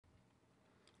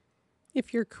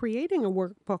If you're creating a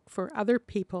workbook for other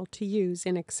people to use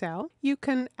in Excel, you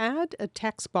can add a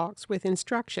text box with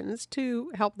instructions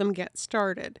to help them get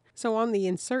started. So on the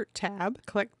Insert tab,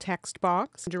 click Text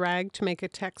Box, drag to make a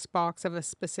text box of a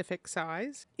specific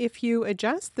size. If you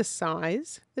adjust the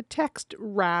size, the text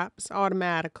wraps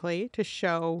automatically to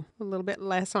show a little bit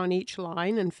less on each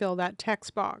line and fill that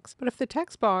text box. But if the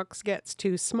text box gets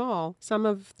too small, some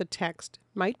of the text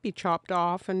might be chopped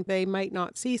off and they might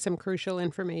not see some crucial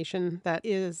information that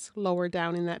is lower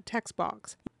down in that text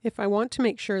box. If I want to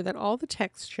make sure that all the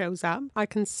text shows up, I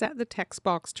can set the text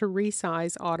box to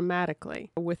resize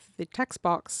automatically. With the text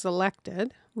box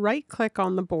selected, right-click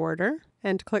on the border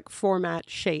and click Format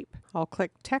Shape. I'll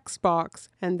click Text Box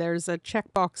and there's a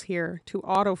checkbox here to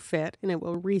auto-fit and it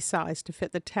will resize to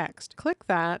fit the text. Click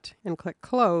that and click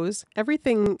Close.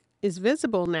 Everything is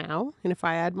visible now, and if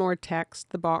I add more text,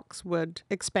 the box would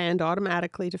expand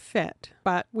automatically to fit.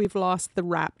 But we've lost the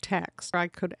wrap text. I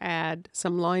could add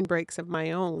some line breaks of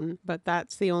my own, but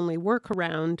that's the only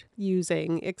workaround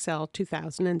using Excel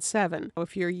 2007.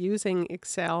 If you're using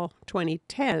Excel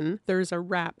 2010, there's a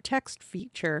wrap text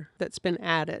feature that's been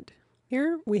added.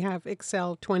 Here we have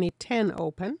Excel 2010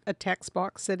 open, a text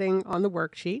box sitting on the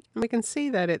worksheet, and we can see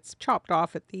that it's chopped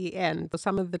off at the end, so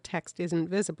some of the text isn't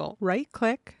visible.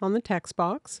 Right-click on the text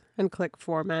box and click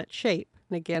Format Shape.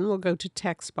 And again, we'll go to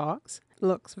Text Box. It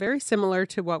looks very similar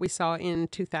to what we saw in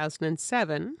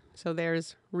 2007. So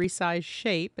there's Resize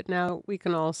Shape, but now we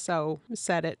can also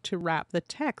set it to wrap the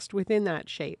text within that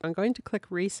shape. I'm going to click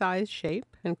Resize Shape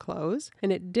and close,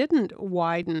 and it didn't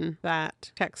widen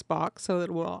that text box so that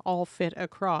it will all fit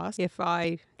across. If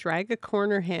I drag a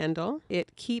corner handle,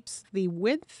 it keeps the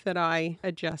width that I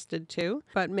adjusted to,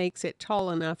 but makes it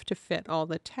tall enough to fit all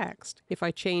the text. If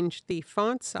I change the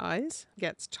font size, it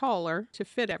gets taller to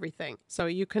fit everything. So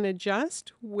you can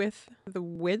adjust with the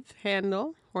width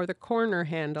handle or the corner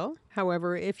handle.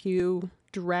 However, if you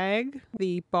drag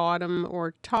the bottom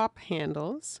or top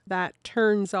handles, that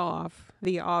turns off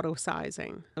the auto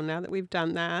sizing. So now that we've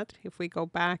done that, if we go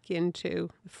back into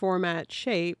the Format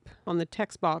Shape on the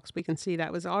text box, we can see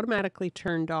that was automatically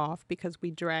turned off because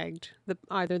we dragged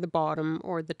either the bottom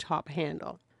or the top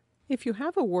handle. If you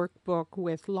have a workbook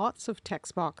with lots of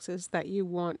text boxes that you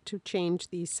want to change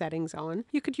these settings on,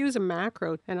 you could use a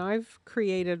macro, and I've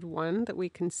created one that we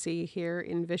can see here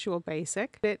in Visual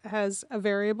Basic. It has a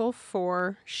variable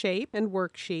for shape and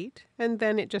worksheet, and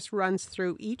then it just runs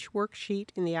through each worksheet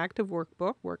in the active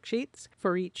workbook, worksheets.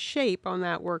 For each shape on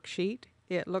that worksheet,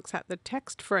 it looks at the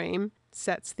text frame,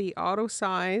 sets the auto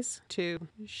size to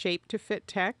shape to fit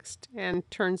text, and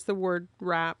turns the word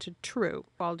wrap to true.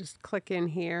 I'll just click in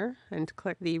here and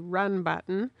click the Run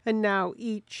button, and now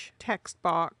each text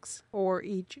box or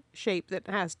each shape that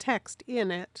has text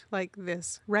in it, like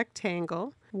this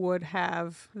rectangle, would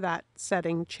have that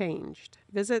setting changed.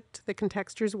 Visit the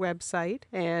Contextures website,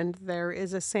 and there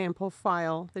is a sample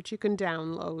file that you can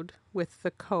download with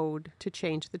the code to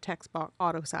change the text box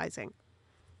auto sizing.